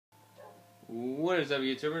What is up,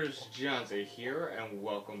 YouTubers? Johnzza here, and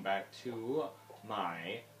welcome back to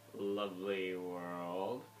my lovely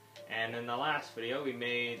world. And in the last video, we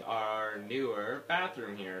made our newer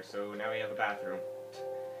bathroom here, so now we have a bathroom.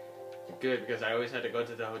 Good, because I always had to go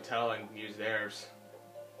to the hotel and use theirs.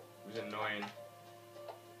 It was annoying.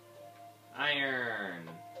 Iron!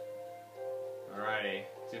 Alrighty.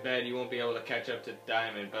 Too bad you won't be able to catch up to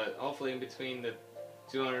Diamond, but hopefully in between the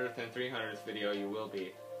 200th and 300th video you will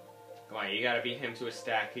be. Come on, you gotta beat him to a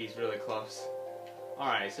stack, he's really close.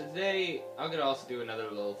 Alright, so today I'm gonna also do another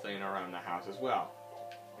little thing around the house as well.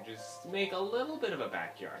 Which is to make a little bit of a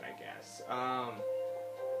backyard, I guess.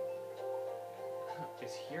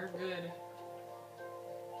 Is here good?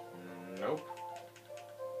 Nope.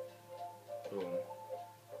 Boom.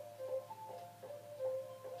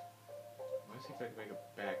 Let's see if I can make a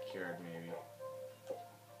backyard, maybe.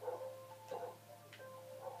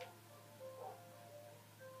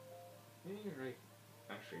 Maybe right.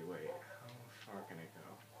 Actually, wait. How far can I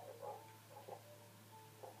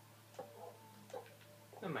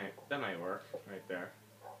go? That might work right there.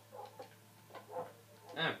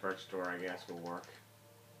 And first door, I guess, will work.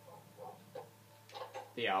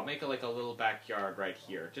 But yeah, I'll make it like a little backyard right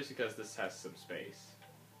here, just because this has some space.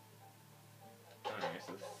 Alright,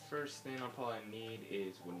 so the first thing I'll probably need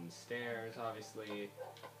is wooden stairs, obviously.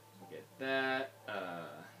 Get that.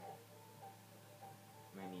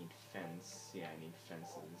 I need fence. Yeah, I need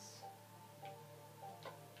fences.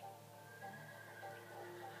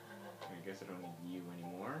 I guess I don't need you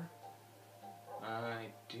anymore.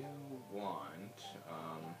 I do want,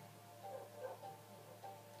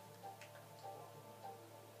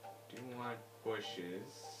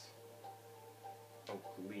 bushes, oak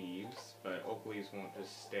leaves, but oak leaves won't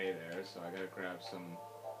just stay there, so I gotta grab some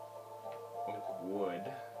oak wood.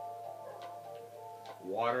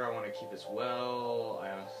 Water I want to keep as well. I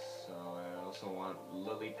also want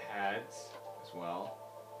lily pads as well,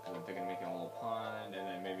 because I'm thinking of making a little pond, and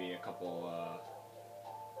then maybe a couple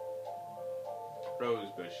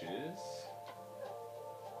rose bushes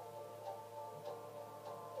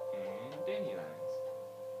and dandelions.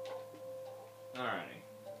 Alrighty,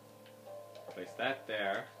 place that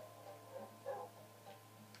there.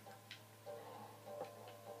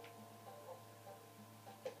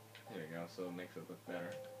 There we go, so it makes it look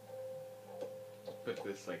better. Just put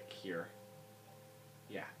this like here.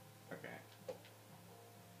 Yeah, okay.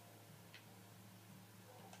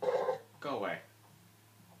 Go away.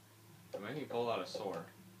 I'm making me pull out a sword.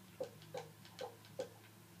 There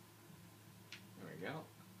we go.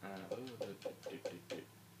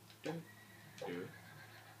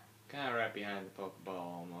 Kind of right behind the Pokeball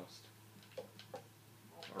almost.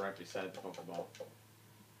 Or right beside the Pokeball.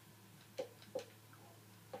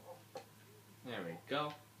 There we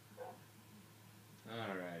go.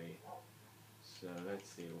 Alrighty. So let's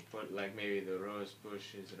see, we'll put like maybe the rose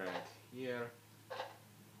bushes right here.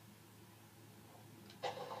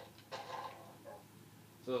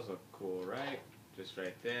 So those look cool, right? Just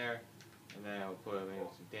right there. And then I'll put maybe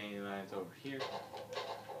some dandelions over here.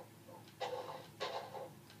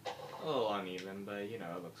 A little uneven, but you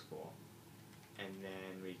know, it looks cool. And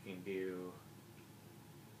then we can do,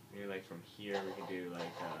 maybe like from here we can do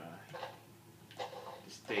like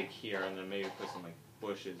just dig here and then maybe put some like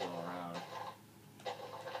bushes all around.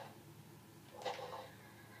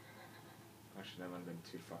 Actually, that might have been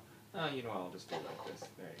too far. Oh, you know what, I'll just do it like this.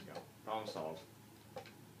 There you go. Problem solved.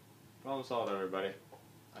 Problem solved, everybody.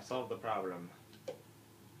 I solved the problem.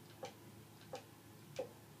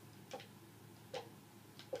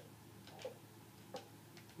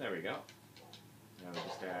 There we go. Now we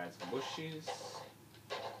just add some bushes.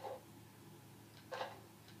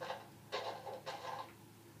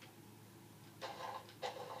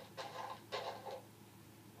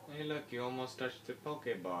 Hey look, you almost touched the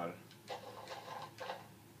Pokeball.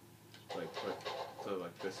 Just like put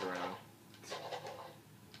like this around.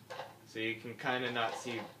 So you can kind of not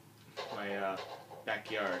see my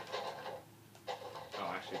backyard.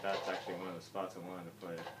 Oh, actually that's actually one of the spots I wanted to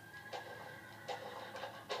put it.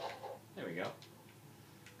 There we go.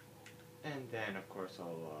 And then of course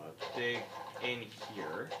I'll dig in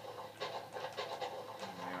here.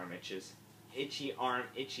 My arm itches. Itchy arm,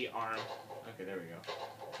 itchy arm. Okay, there we go.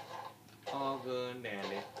 All good and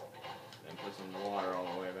dandy. Then put some water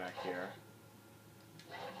all the way back here.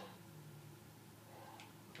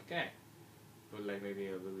 Okay. Put like maybe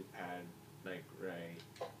a lily pad like right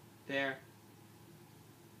there.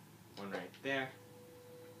 One right there.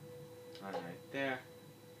 One right there.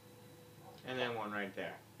 And then one right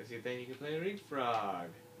there. Because then you can play Reed Frog.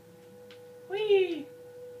 Whee!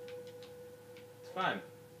 It's fun.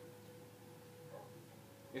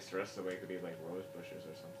 I guess the rest of the way could be like rose bushes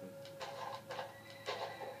or something.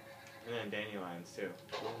 And then dandelions too.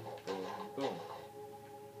 Boom, boom, boom.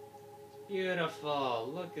 Beautiful!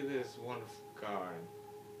 Look at this wonderful garden.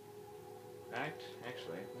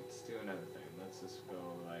 Actually, let's do another thing. Let's just go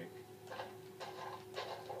like...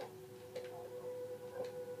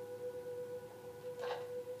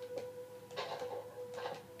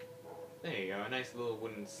 There you go, a nice little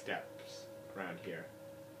wooden steps around here.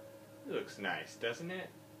 It looks nice, doesn't it?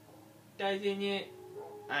 Doesn't it?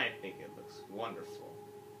 I think it looks wonderful.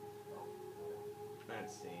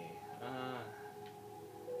 Let's see. I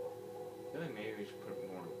feel like maybe we should put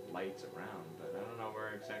more lights around, but I don't know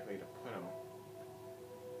where exactly to put them.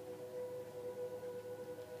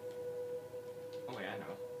 Oh wait, I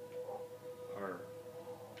know. Or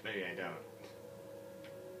maybe I don't.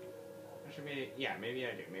 Actually, maybe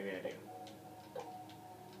I do. Maybe I do.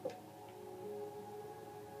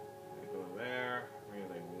 Go there. Maybe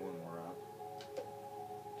like one more up.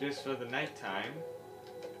 Just for the nighttime.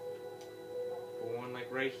 Put one like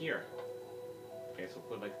right here. Okay, so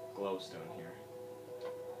we'll put like a glowstone here.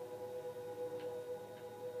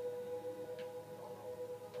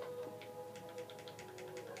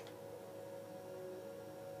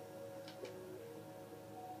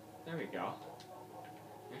 There we go.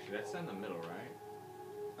 Actually, that's in the middle, right?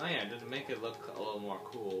 Oh yeah, to make it look a little more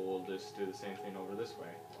cool, we'll just do the same thing over this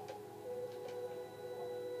way.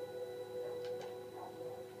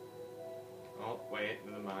 Oh, wait,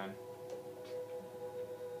 never mind.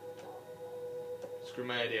 Screw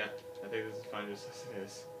my idea. I think this is fine just as it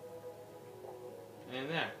is. And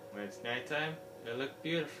there, when it's nighttime, it'll look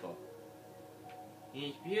beautiful.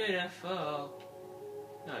 It's beautiful.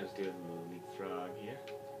 Now I'll just do a little leapfrog here.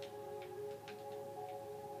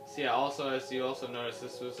 So yeah, also, as you also noticed,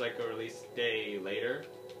 this was like a release day later.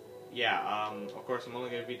 Yeah, of course I'm only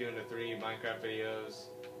going to be doing the 3 Minecraft videos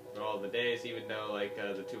for all the days, even though like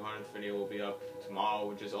the 200th video will be up tomorrow,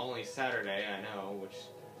 which is only Saturday, I know, which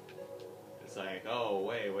it's like, oh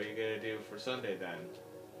wait, what are you going to do for Sunday then?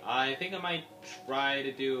 I think I might try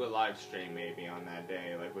to do a live stream maybe on that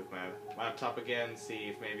day, like with my laptop again, see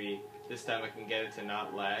if maybe this time I can get it to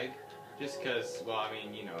not lag. Just because, well, I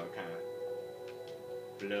mean, you know, it kind of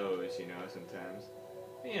blows, you know, sometimes.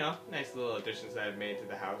 You know, nice little additions that I've made to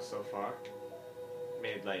the house so far.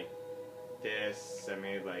 Made like this, I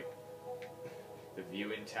made like the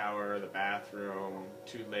viewing tower, the bathroom,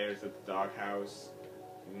 2 layers of the doghouse.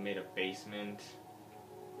 We made a basement.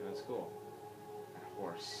 You know, it's cool. That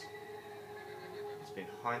horse. It's been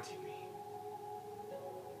haunting me.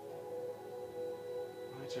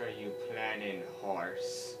 What are you planning,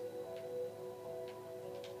 horse?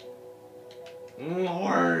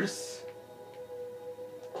 Horse!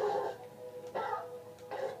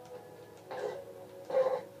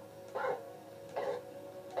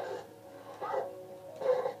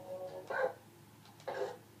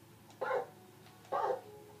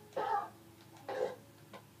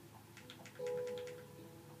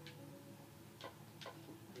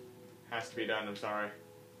 Has to be done, I'm sorry.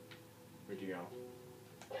 Where'd you go?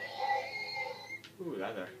 Ooh,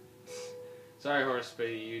 that there. Sorry, horse, but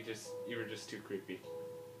you were just too creepy.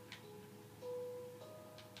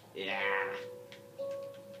 Yeah.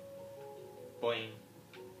 Boing.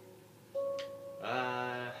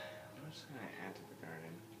 I'm just gonna add to the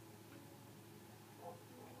garden.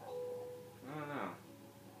 I don't know.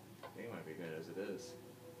 I think it might be good as it is.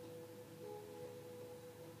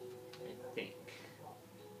 I think.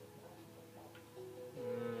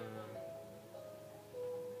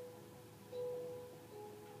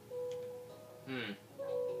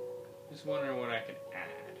 Just wondering what I could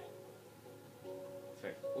add. It's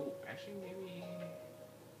like, ooh, actually maybe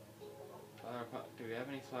flower pot. Do we have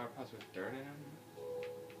any flower pots with dirt in them?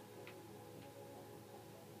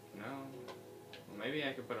 No. Well, maybe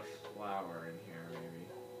I could put a flower in here, maybe.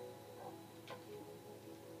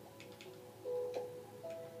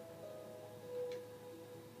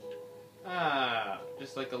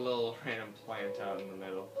 Just like a little random plant out in the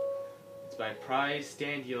middle. It's my prize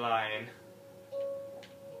dandelion.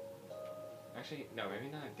 Actually, no,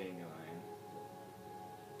 maybe not a dandelion.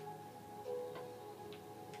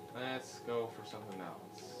 Let's go for something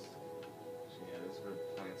else. So yeah, this is where the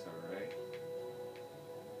plants are, right?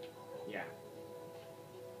 Yeah.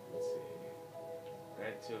 Let's see.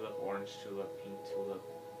 Red tulip, orange tulip, pink tulip.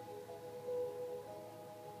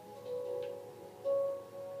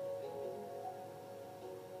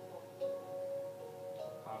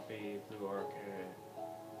 Poppy, blue orchid.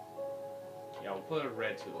 Yeah, we'll put a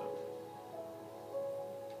red tulip.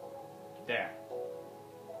 There.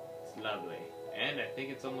 It's lovely. And I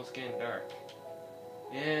think it's almost getting dark.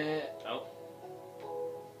 Yeah. Oh.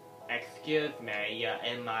 Excuse me, you're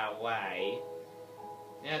in my way.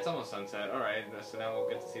 Yeah, it's almost sunset. Alright, so now we'll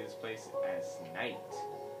get to see this place as night.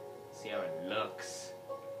 See how it looks.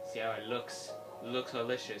 See how it looks. Looks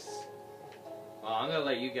delicious. Well, I'm gonna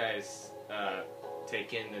let you guys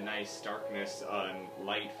take in the nice darkness and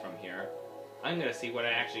light from here. I'm gonna see what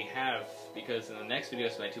I actually have, because in the next video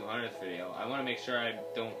is my 200th video. I want to make sure I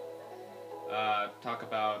don't talk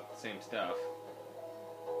about the same stuff.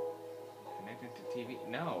 Connected to TV?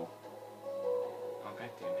 No. Oh, god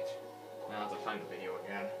damn it. Now I have to find the video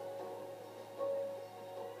again.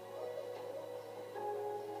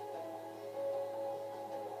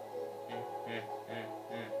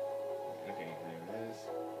 Okay, there it is.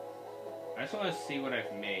 I just want to see what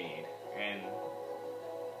I've made, and...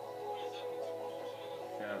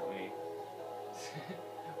 Shut me.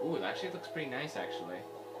 Ooh, it actually looks pretty nice, actually.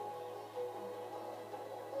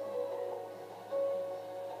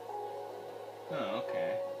 Oh,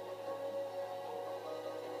 okay.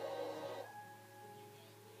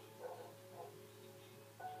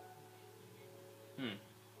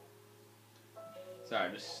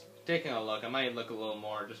 Sorry, just taking a look. I might look a little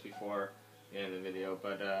more just before the end of the video,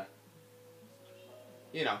 but,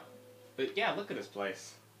 you know. But yeah, look at this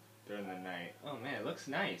place during the night. Oh man, it looks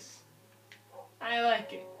nice. I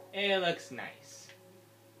like it. It looks nice.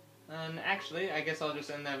 And actually, I guess I'll just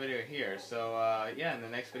end that video here. So, yeah, in the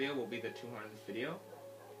next video will be the 200th video.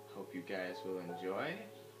 Hope you guys will enjoy.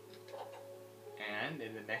 And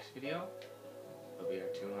in the next video will be our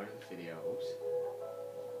 200th video. Oops.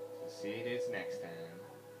 So see you guys next time.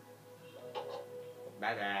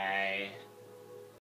 Bye-bye.